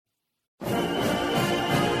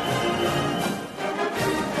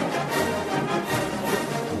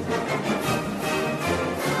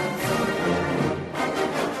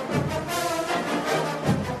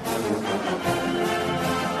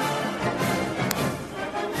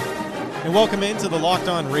And welcome into the Locked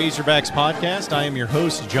On Razorbacks podcast. I am your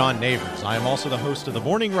host, John Neighbors. I am also the host of The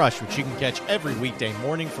Morning Rush, which you can catch every weekday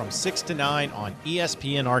morning from 6 to 9 on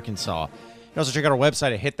ESPN Arkansas. You can also check out our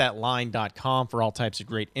website at hitthatline.com for all types of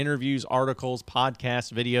great interviews, articles,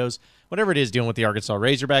 podcasts, videos, whatever it is dealing with the Arkansas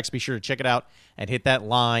Razorbacks. Be sure to check it out at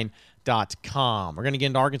hitthatline.com. We're going to get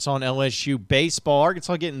into Arkansas and LSU baseball.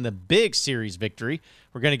 Arkansas getting the big series victory.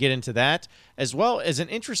 We're going to get into that, as well as an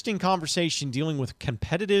interesting conversation dealing with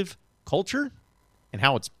competitive culture and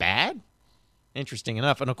how it's bad. Interesting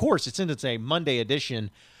enough. And of course, since it's a Monday edition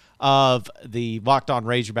of the Locked On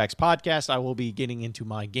Razorbacks podcast, I will be getting into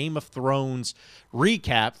my Game of Thrones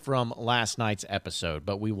recap from last night's episode.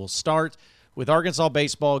 But we will start with Arkansas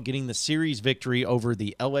baseball getting the series victory over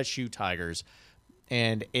the LSU Tigers.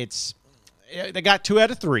 And they got 2 out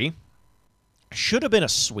of 3. Should have been a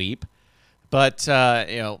sweep. But,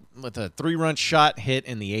 with a 3-run shot hit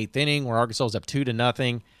in the 8th inning where Arkansas was up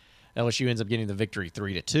 2-0, LSU ends up getting the victory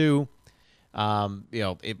 3-2.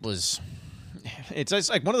 It's just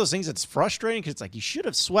like one of those things that's frustrating because it's like you should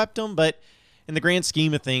have swept them, but in the grand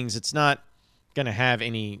scheme of things, it's not going to have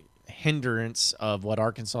any hindrance of what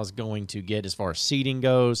Arkansas is going to get as far as seeding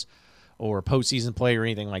goes or postseason play or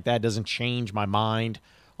anything like that. It doesn't change my mind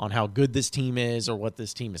on how good this team is or what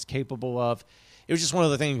this team is capable of. It was just one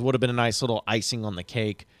of the things that would have been a nice little icing on the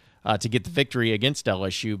cake to get the victory against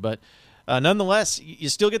LSU, but nonetheless, you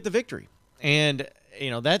still get the victory. And,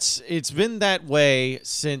 it's been that way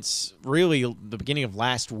since really the beginning of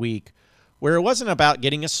last week, where it wasn't about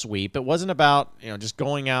getting a sweep. It wasn't about, just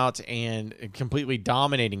going out and completely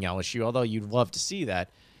dominating LSU, although you'd love to see that.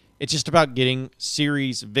 It's just about getting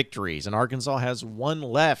series victories. And Arkansas has one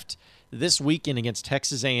left this weekend against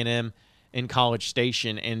Texas A&M in College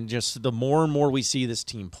Station. And just the more and more we see this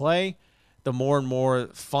team play, the more and more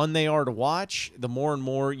fun they are to watch, the more and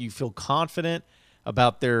more you feel confident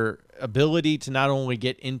about their ability to not only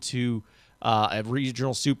get into a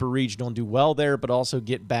regional, super regional and do well there, but also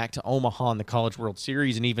get back to Omaha in the College World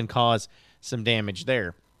Series and even cause some damage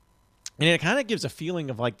there. And it kind of gives a feeling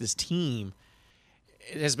of like this team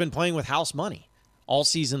has been playing with house money all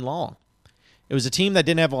season long. It was a team that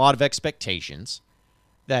didn't have a lot of expectations,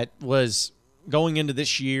 that was going into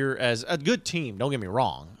this year as a good team. Don't get me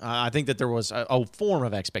wrong. I think that there was a form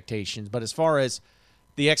of expectations, but as far as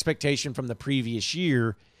the expectation from the previous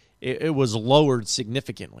year, it was lowered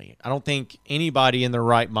significantly. I don't think anybody in their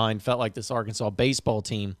right mind felt like this Arkansas baseball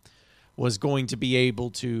team was going to be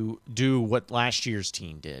able to do what last year's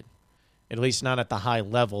team did, at least not at the high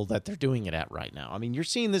level that they're doing it at right now. I mean, you're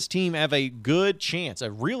seeing this team have a good chance,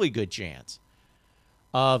 a really good chance,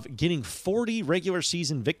 of getting 40 regular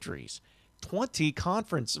season victories. 20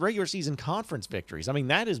 regular season conference victories. I mean,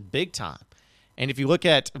 that is big time. And if you look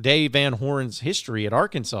at Dave Van Horn's history at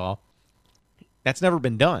Arkansas, that's never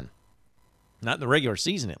been done. Not in the regular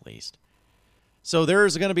season, at least. So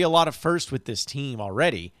there's going to be a lot of firsts with this team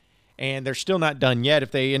already, and they're still not done yet. If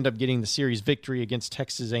they end up getting the series victory against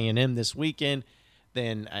Texas A&M this weekend,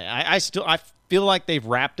 then I feel like they've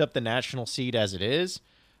wrapped up the national seed as it is.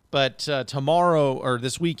 But tomorrow or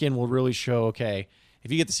this weekend will really show, okay,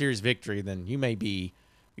 if you get the series victory, then you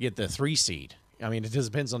get the 3 seed. I mean, it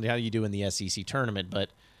just depends on how you do in the SEC tournament, but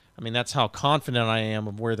I mean, that's how confident I am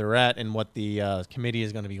of where they're at and what the committee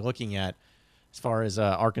is going to be looking at as far as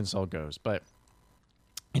Arkansas goes. But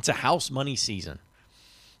it's a house money season.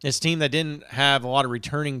 This team that didn't have a lot of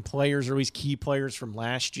returning players or at least key players from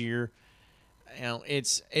last year,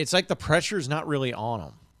 it's like the pressure is not really on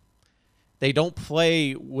them. They don't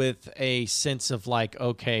play with a sense of like,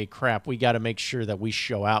 okay, crap, we got to make sure that we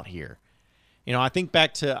show out here. I think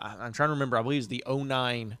back to, I'm trying to remember, I believe it was the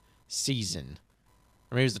 2009 season,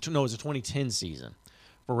 or maybe it was the 2010 season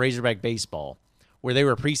for Razorback baseball, where they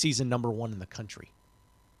were preseason number 1 in the country.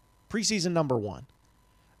 Preseason number 1.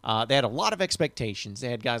 They had a lot of expectations. They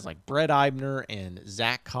had guys like Brett Eibner and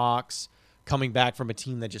Zach Cox coming back from a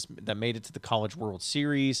team that made it to the College World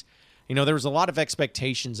Series. There was a lot of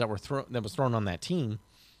expectations that was thrown on that team.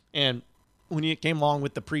 And when it came along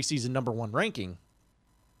with the preseason number 1 ranking,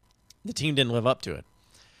 the team didn't live up to it.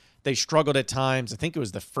 They struggled at times. I think it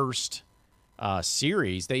was the first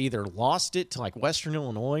series. They either lost it to like Western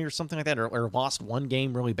Illinois or something like that, or lost one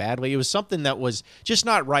game really badly. It was something that was just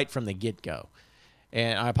not right from the get-go.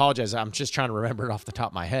 And I apologize. I'm just trying to remember it off the top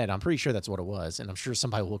of my head. I'm pretty sure that's what it was, and I'm sure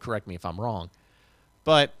somebody will correct me if I'm wrong.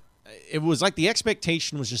 But it was like the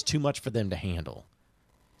expectation was just too much for them to handle.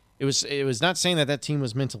 It was not saying that team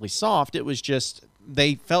was mentally soft. It was just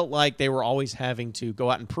they felt like they were always having to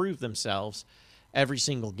go out and prove themselves every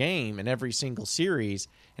single game and every single series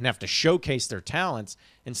and have to showcase their talents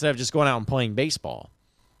instead of just going out and playing baseball,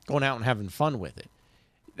 going out and having fun with it.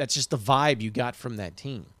 That's just the vibe you got from that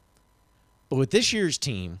team. But with this year's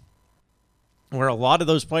team, where a lot of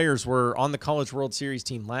those players were on the College World Series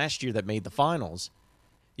team last year that made the finals,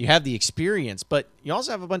 you have the experience, but you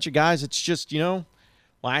also have a bunch of guys. It's just,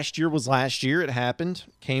 last year was last year. It happened,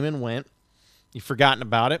 came and went. You've forgotten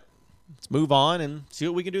about it. Let's move on and see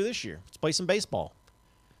what we can do this year. Let's play some baseball,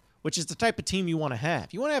 which is the type of team you want to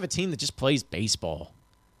have. You want to have a team that just plays baseball.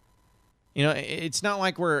 It's not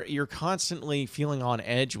like you're constantly feeling on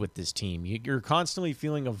edge with this team. You're constantly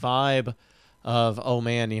feeling a vibe of, oh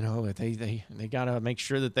man, they got to make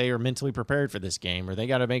sure that they are mentally prepared for this game, or they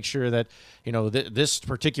got to make sure that, this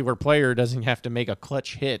particular player doesn't have to make a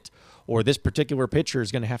clutch hit, or this particular pitcher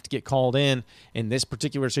is going to have to get called in this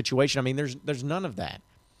particular situation. I mean, there's none of that.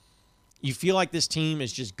 You feel like this team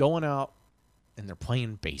is just going out and they're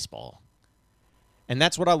playing baseball. And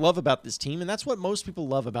that's what I love about this team, and that's what most people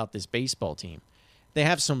love about this baseball team. They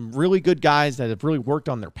have some really good guys that have really worked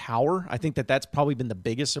on their power. I think that's probably been the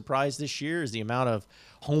biggest surprise this year is the amount of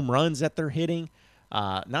home runs that they're hitting.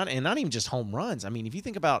 Not even just home runs. I mean, if you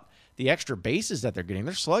think about the extra bases that they're getting,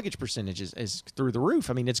 their sluggage percentage is through the roof.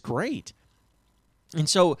 I mean, it's great. And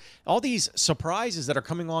so all these surprises that are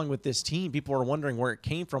coming along with this team, people are wondering where it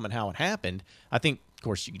came from and how it happened. I think, of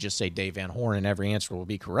course, you could just say Dave Van Horn and every answer will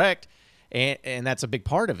be correct, and that's a big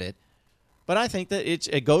part of it. But I think that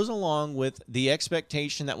it goes along with the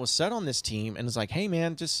expectation that was set on this team, and it's like, hey,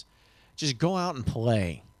 man, just go out and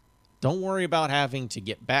play. Don't worry about having to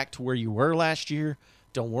get back to where you were last year.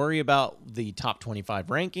 Don't worry about the top 25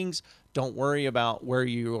 rankings. Don't worry about where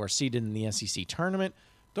you are seated in the SEC tournament.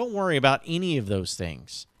 Don't worry about any of those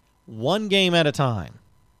things. One game at a time.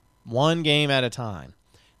 One game at a time.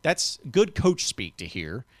 That's good coach speak to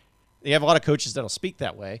hear. They have a lot of coaches that'll speak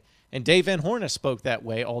that way, and Dave Van Horn has spoke that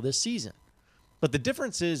way all this season. But the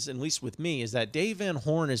difference is, at least with me, is that Dave Van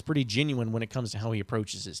Horn is pretty genuine when it comes to how he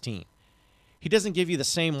approaches his team. He doesn't give you the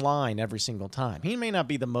same line every single time. He may not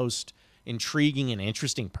be the most intriguing and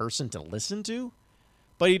interesting person to listen to,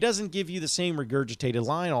 but he doesn't give you the same regurgitated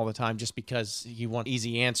line all the time just because you want an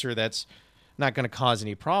easy answer that's not going to cause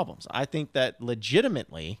any problems. I think that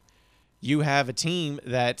legitimately you have a team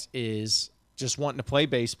that is just wanting to play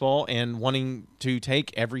baseball and wanting to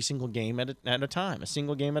take every single game at a time, a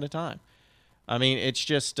single game at a time. I mean, it's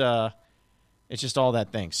just all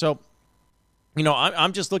that thing. So,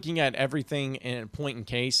 I'm just looking at everything in point in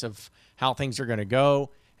case of how things are going to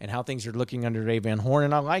go and how things are looking under Dave Van Horn,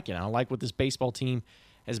 and I like it. I like what this baseball team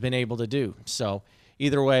has been able to do. So,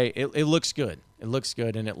 either way, it looks good. It looks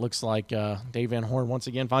good, and it looks like Dave Van Horn once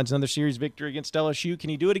again finds another series victory against LSU.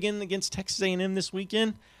 Can he do it again against Texas A&M this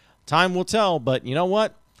weekend? Time will tell, but you know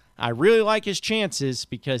what? I really like his chances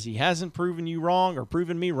because he hasn't proven you wrong or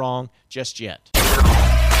proven me wrong just yet. You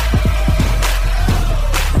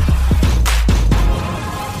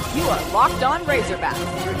are Locked On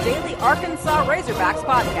Razorbacks, your daily Arkansas Razorbacks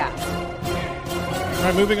podcast. All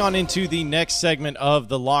right, moving on into the next segment of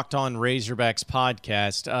the Locked On Razorbacks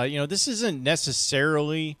podcast. This isn't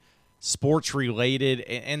necessarily sports related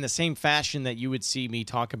in the same fashion that you would see me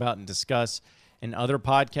talk about and discuss in other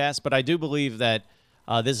podcasts, but I do believe that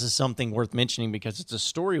this is something worth mentioning because it's a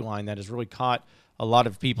storyline that has really caught a lot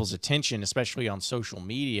of people's attention, especially on social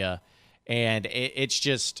media, and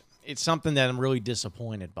it's something that I'm really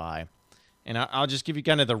disappointed by. And I'll just give you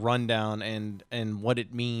kind of the rundown and what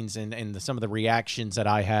it means and some of the reactions that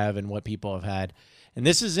I have and what people have had. And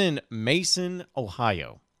this is in Mason,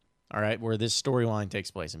 Ohio, all right, where this storyline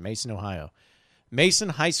takes place, in Mason, Ohio. Mason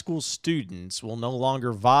high school students will no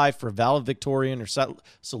longer vie for valedictorian or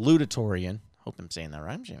salutatorian. Hope I'm saying that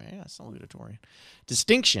right. Yeah, salutatorian.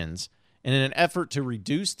 Distinctions in an effort to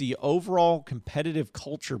reduce the overall competitive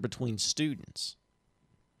culture between students.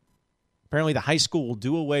 Apparently, the high school will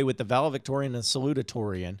do away with the valedictorian and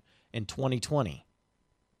salutatorian in 2020.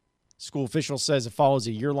 School official says it follows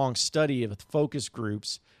a year-long study of focus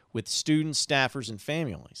groups with students, staffers, and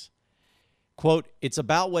families. Quote, it's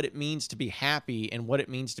about what it means to be happy and what it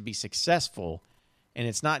means to be successful, and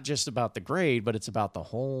it's not just about the grade, but it's about the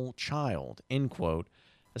whole child, end quote,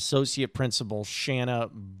 Associate Principal Shanna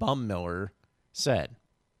Bummiller said.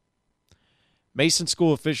 Mason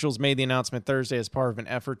school officials made the announcement Thursday as part of an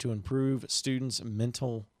effort to improve students'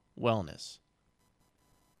 mental wellness.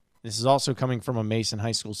 This is also coming from a Mason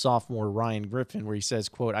high school sophomore, Ryan Griffin, where he says,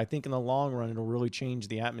 quote, I think in the long run it'll really change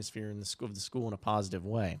the atmosphere in the school in a positive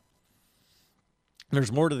way.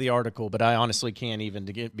 There's more to the article, but I honestly can't even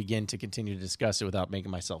begin to continue to discuss it without making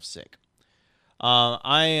myself sick.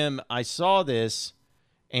 I saw this,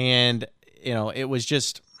 and it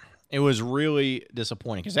was really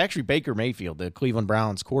disappointing because actually Baker Mayfield, the Cleveland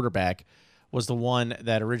Browns quarterback, was the one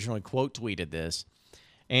that originally quote tweeted this,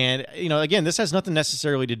 And, again, this has nothing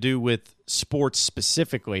necessarily to do with sports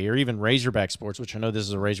specifically or even Razorback sports, which I know this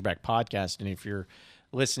is a Razorback podcast. And if you're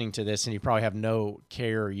listening to this and you probably have no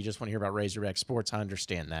care, or you just want to hear about Razorback sports, I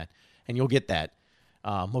understand that. And you'll get that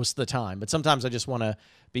most of the time. But sometimes I just want to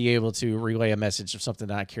be able to relay a message of something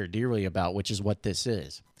that I care dearly about, which is what this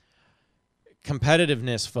is.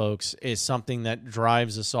 Competitiveness, folks, is something that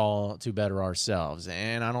drives us all to better ourselves.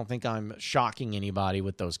 And I don't think I'm shocking anybody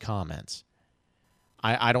with those comments.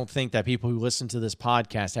 I don't think that people who listen to this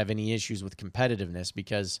podcast have any issues with competitiveness,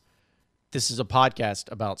 because this is a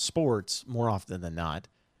podcast about sports more often than not,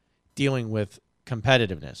 dealing with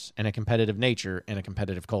competitiveness and a competitive nature and a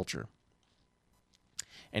competitive culture.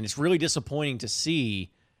 And it's really disappointing to see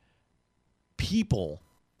people,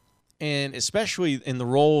 and especially in the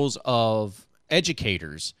roles of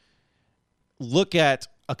educators, look at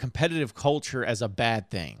a competitive culture as a bad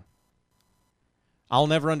thing. I'll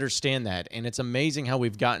never understand that. And it's amazing how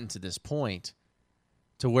we've gotten to this point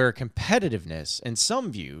to where competitiveness, in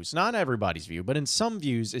some views, not everybody's view, but in some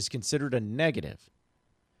views, is considered a negative.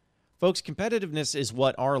 Folks, competitiveness is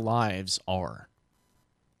what our lives are.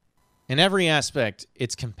 In every aspect,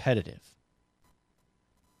 it's competitive.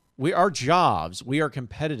 Our jobs, we are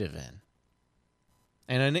competitive in.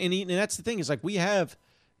 And that's the thing, is like we have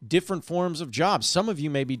different forms of jobs. Some of you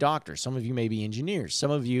may be doctors. Some of you may be engineers.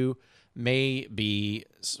 Some of you may be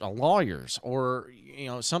lawyers, or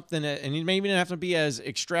something, and it may even have to be as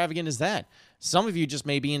extravagant as that. Some of you just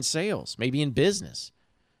may be in sales, maybe in business.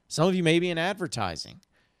 Some of you may be in advertising.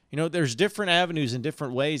 There's different avenues and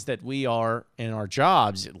different ways that we are, in our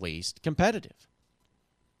jobs at least, competitive.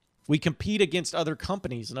 We compete against other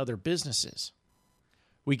companies and other businesses.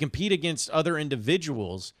 We compete against other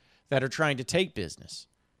individuals that are trying to take business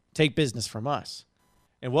from us.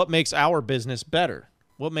 And what makes our business better?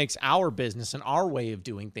 What makes our business and our way of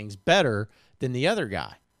doing things better than the other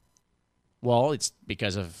guy? Well, it's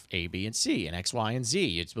because of A, B, and C, and X, Y, and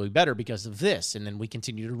Z. It's really better because of this. And then we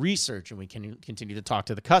continue to research, and we can continue to talk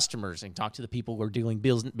to the customers and talk to the people we're doing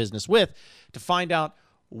business with to find out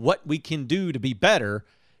what we can do to be better,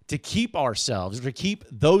 to keep ourselves, or to keep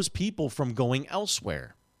those people from going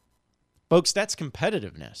elsewhere. Folks, that's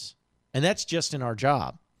competitiveness, and that's just in our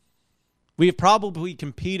job. We have probably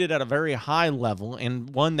competed at a very high level, and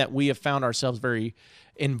one that we have found ourselves very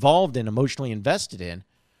involved in, emotionally invested in,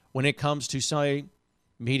 when it comes to, say,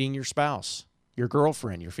 meeting your spouse, your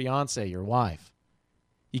girlfriend, your fiance, your wife.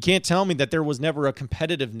 You can't tell me that there was never a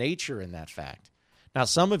competitive nature in that fact. Now,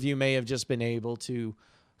 some of you may have just been able to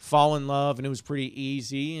fall in love, and it was pretty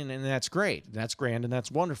easy, and that's great. That's grand, and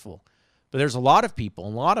that's wonderful. But there's a lot of people, a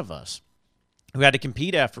lot of us, who had to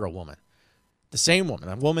compete after a woman. The same woman,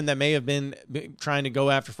 a woman that may have been trying to go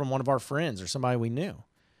after from one of our friends or somebody we knew,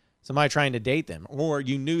 somebody trying to date them, or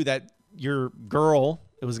you knew that your girl,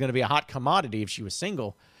 it was going to be a hot commodity if she was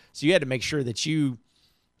single, so you had to make sure that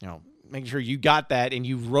make sure you got that and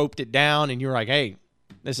you roped it down, and you're like, hey,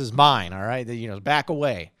 this is mine, all right? Back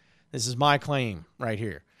away. This is my claim right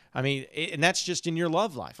here. I mean, and that's just in your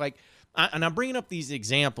love life. And I'm bringing up these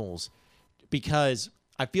examples because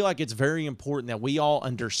I feel like it's very important that we all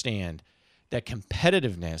understand that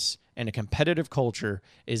competitiveness and a competitive culture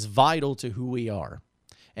is vital to who we are.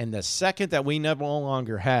 And the second that we no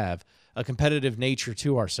longer have a competitive nature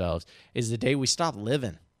to ourselves is the day we stop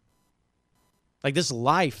living. Like, this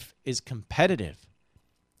life is competitive.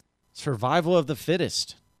 Survival of the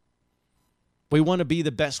fittest. We want to be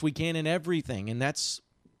the best we can in everything, and that's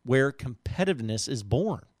where competitiveness is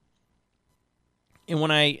born. And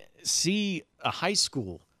when I see a high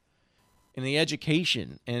school in the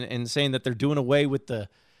education and saying that they're doing away with the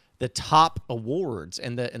top awards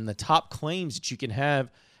and the top claims that you can have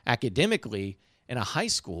academically in a high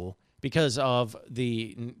school because of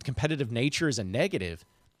the competitive nature is a negative,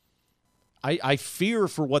 I fear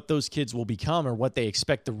for what those kids will become or what they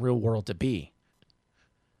expect the real world to be.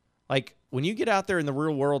 Like, when you get out there in the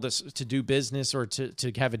real world to do business or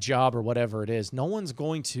to have a job or whatever it is, no one's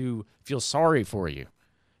going to feel sorry for you.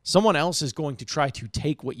 Someone else is going to try to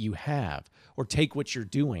take what you have or take what you're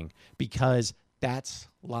doing, because that's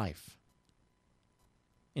life.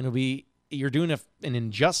 You're doing an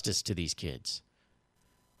injustice to these kids.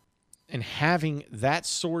 And having that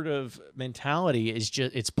sort of mentality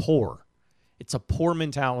it's poor. It's a poor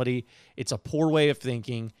mentality. It's a poor way of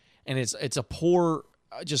thinking. And it's a poor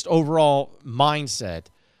just overall mindset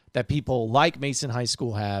that people like Mason High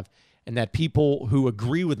School have, and that people who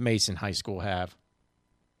agree with Mason High School have.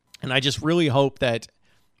 And I just really hope that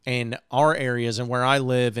in our areas and where I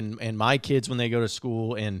live and my kids when they go to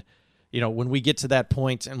school, and when we get to that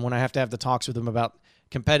point and when I have to have the talks with them about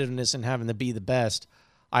competitiveness and having to be the best,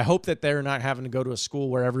 I hope that they're not having to go to a school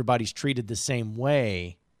where everybody's treated the same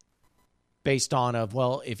way based on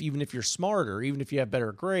even if you're smarter, even if you have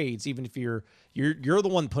better grades, even if you're the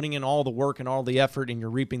one putting in all the work and all the effort and you're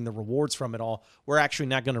reaping the rewards from it all, we're actually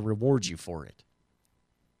not going to reward you for it.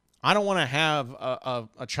 I don't want to have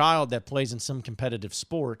a child that plays in some competitive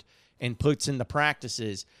sport and puts in the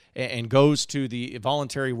practices and goes to the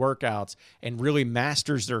voluntary workouts and really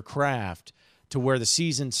masters their craft to where the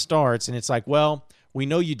season starts and it's like, well, we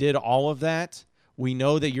know you did all of that. We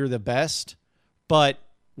know that you're the best, but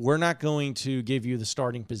we're not going to give you the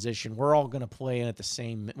starting position. We're all going to play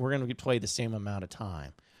we're going to play the same amount of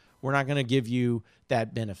time. We're not going to give you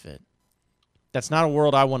that benefit. That's not a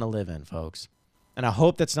world I want to live in, folks. And I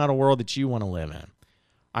hope that's not a world that you want to live in.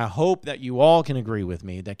 I hope that you all can agree with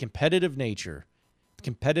me that competitive nature,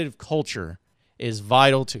 competitive culture is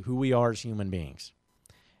vital to who we are as human beings.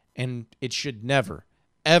 And it should never,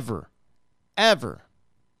 ever, ever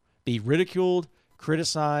be ridiculed,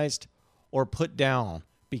 criticized, or put down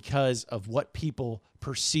because of what people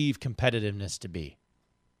perceive competitiveness to be.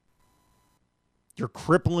 You're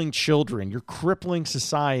crippling children. You're crippling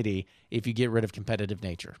society if you get rid of competitive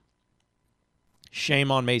nature.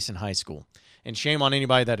 Shame on Mason High School. And shame on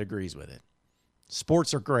anybody that agrees with it.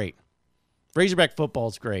 Sports are great. Razorback football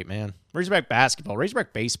is great, man. Razorback basketball,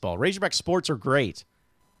 Razorback baseball, Razorback sports are great.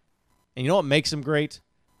 And you know what makes them great?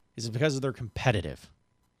 Is because they're competitive.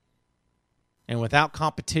 And without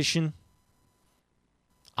competition,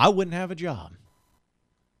 I wouldn't have a job.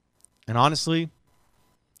 And honestly,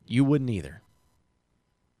 you wouldn't either.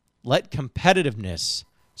 Let competitiveness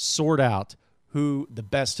sort out who the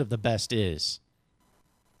best of the best is.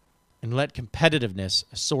 And let competitiveness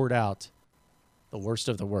sort out the worst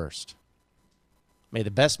of the worst. May the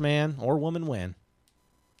best man or woman win.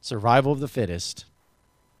 Survival of the fittest.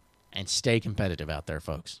 And stay competitive out there,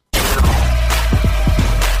 folks.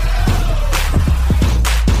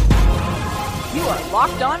 You are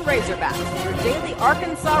Locked On Razorbacks, your daily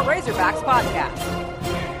Arkansas Razorbacks podcast.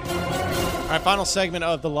 All right, final segment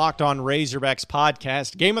of the Locked On Razorbacks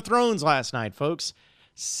podcast. Game of Thrones last night, folks.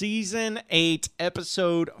 Season 8,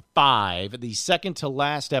 Episode 5, the second to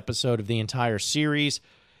last episode of the entire series.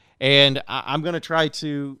 And I'm going to try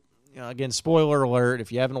to, again, spoiler alert,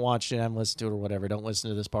 if you haven't watched it, haven't listened to it or whatever, don't listen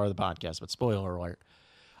to this part of the podcast, but spoiler alert.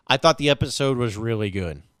 I thought the episode was really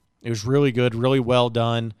good. It was really good, really well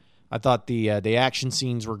done. I thought the action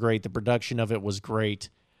scenes were great. The production of it was great.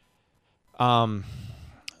 But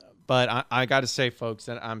I got to say, folks,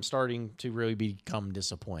 that I'm starting to really become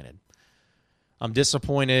disappointed. I'm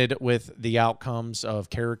disappointed with the outcomes of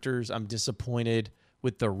characters. I'm disappointed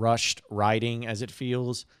with the rushed writing as it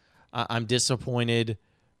feels. I'm disappointed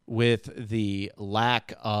with the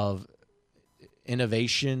lack of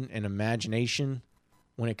innovation and imagination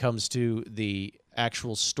when it comes to the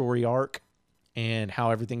actual story arc and how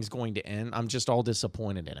everything's going to end. I'm just all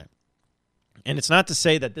disappointed in it. And it's not to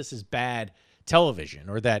say that this is bad television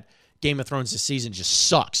or that Game of Thrones this season just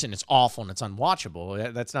sucks and it's awful and it's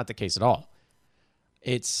unwatchable. That's not the case at all.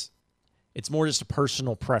 It's more just a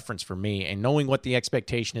personal preference for me, and knowing what the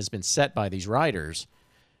expectation has been set by these writers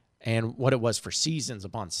and what it was for seasons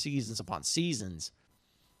upon seasons upon seasons,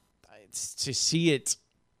 to see it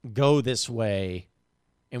go this way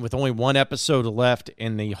and with only one episode left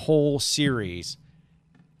in the whole series,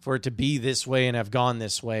 for it to be this way and have gone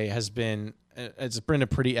this way it's been a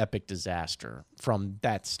pretty epic disaster from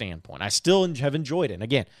that standpoint. I still have enjoyed it. And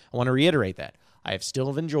again, I want to reiterate that. I have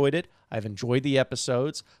still enjoyed it. I've enjoyed the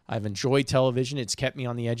episodes. I've enjoyed television. It's kept me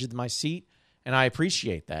on the edge of my seat, and I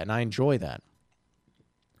appreciate that, and I enjoy that.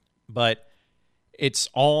 But it's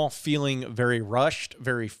all feeling very rushed,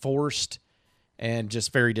 very forced, and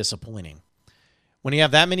just very disappointing. When you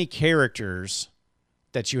have that many characters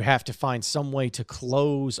that you have to find some way to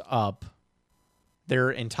close up their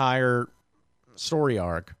entire story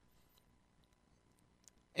arc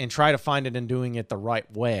and try to find it in doing it the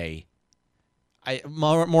right way,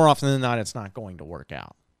 more often than not, it's not going to work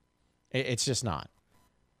out. It's just not.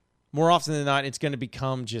 More often than not, it's going to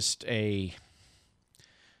become just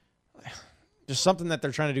something that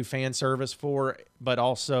they're trying to do fan service for, but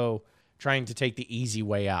also trying to take the easy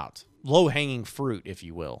way out. Low-hanging fruit, if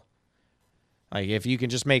you will. Like, if you can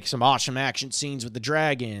just make some awesome action scenes with the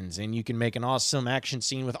dragons, and you can make an awesome action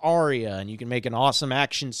scene with Arya, and you can make an awesome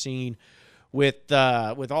action scene with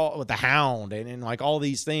the Hound, and like all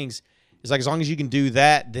these things. It's like, as long as you can do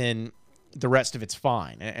that, then the rest of it's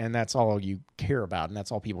fine. And that's all you care about, and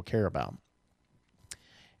that's all people care about.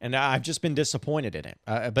 And I've just been disappointed in it.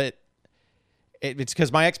 But it's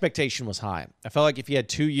because my expectation was high. I felt like if you had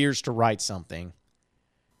 2 years to write something,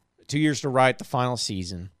 2 years to write the final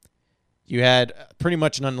season, You had pretty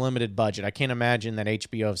much an unlimited budget. I can't imagine that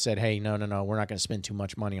HBO said, hey, no, we're not going to spend too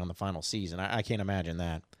much money on the final season. I can't imagine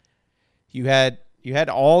that. You had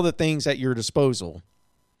all the things at your disposal,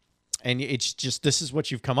 and it's just this is what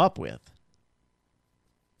you've come up with.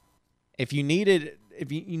 If you needed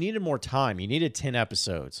more time, you needed 10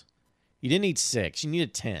 episodes. You didn't need 6. You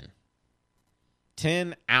needed 10.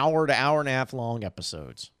 10 hour to hour and a half long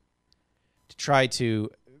episodes to try to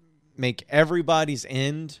make everybody's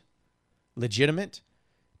end legitimate,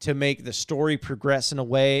 to make the story progress in a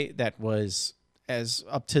way that was as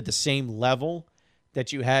up to the same level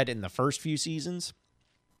that you had in the first few seasons,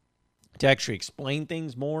 to actually explain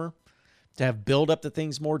things more, to have build up to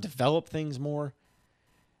things more, develop things more.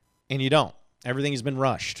 And you don't. Everything has been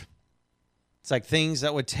rushed. It's like things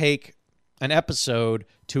that would take an episode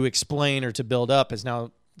to explain or to build up is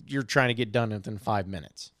now you're trying to get done within 5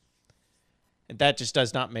 minutes. And that just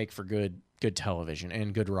does not make for good television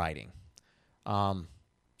and good writing.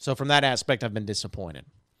 So from that aspect, I've been disappointed.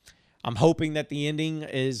 I'm hoping that the ending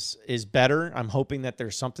is better. I'm hoping that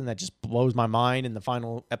there's something that just blows my mind in the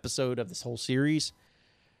final episode of this whole series.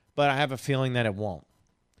 But I have a feeling that it won't.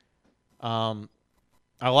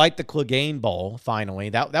 I like the Clegane Bowl, finally.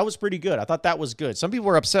 That was pretty good. I thought that was good. Some people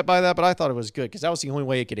were upset by that, but I thought it was good because that was the only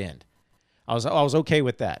way it could end. I was okay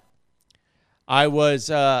with that. I was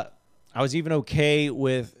even okay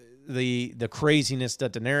with the craziness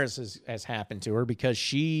that Daenerys has happened to her because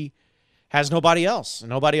she has nobody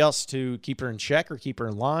else to keep her in check or keep her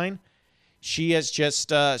in line. She has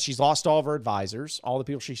just she's lost all of her advisors, all the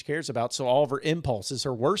people she cares about. So all of her impulses,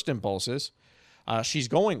 her worst impulses, she's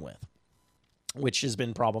going with, which has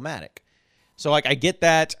been problematic. So like I get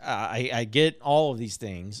that, I get all of these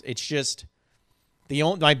things. It's just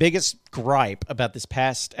my biggest gripe about this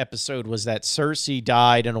past episode was that Cersei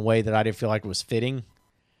died in a way that I didn't feel like was fitting.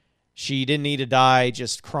 She didn't need to die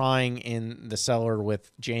just crying in the cellar with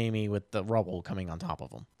Jaime with the rubble coming on top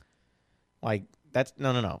of him. Like that's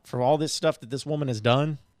no. For all this stuff that this woman has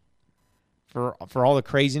done, for all the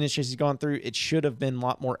craziness she's gone through, it should have been a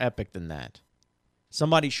lot more epic than that.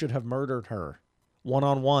 Somebody should have murdered her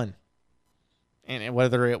one-on-one. And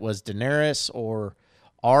whether it was Daenerys or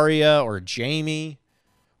Arya or Jaime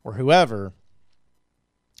or whoever,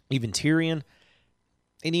 even Tyrion,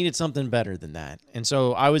 they needed something better than that. And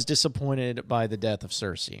so I was disappointed by the death of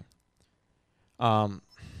Cersei. I'm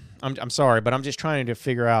sorry, but I'm just trying to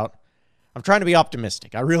figure out. I'm trying to be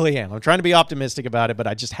optimistic. I really am. I'm trying to be optimistic about it, but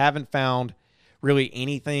I just haven't found really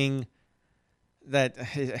anything that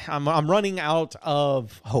I'm running out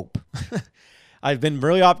of hope. I've been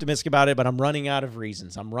really optimistic about it, but I'm running out of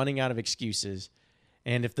reasons. I'm running out of excuses.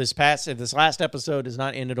 And if this last episode does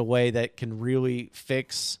not end in a way that can really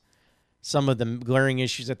fix some of the glaring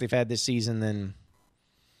issues that they've had this season, then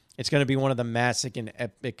it's going to be one of the massive and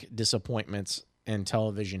epic disappointments in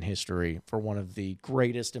television history for one of the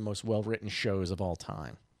greatest and most well-written shows of all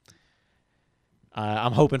time.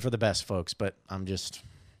 I'm hoping for the best, folks, but I'm just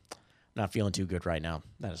not feeling too good right now.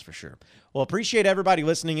 That is for sure. Well, appreciate everybody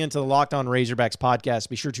listening into the Locked On Razorbacks podcast.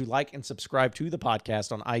 Be sure to like and subscribe to the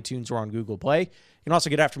podcast on iTunes or on Google Play. You can also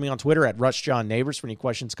get after me on Twitter at RushJohnNeighbors for any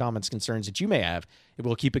questions, comments, concerns that you may have. And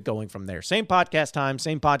we'll keep it going from there. Same podcast time,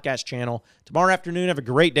 same podcast channel. Tomorrow afternoon, have a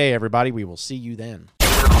great day, everybody. We will see you then.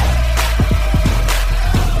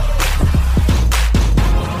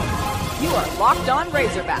 You are Locked On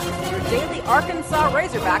Razorbacks, your daily Arkansas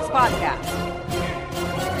Razorbacks podcast.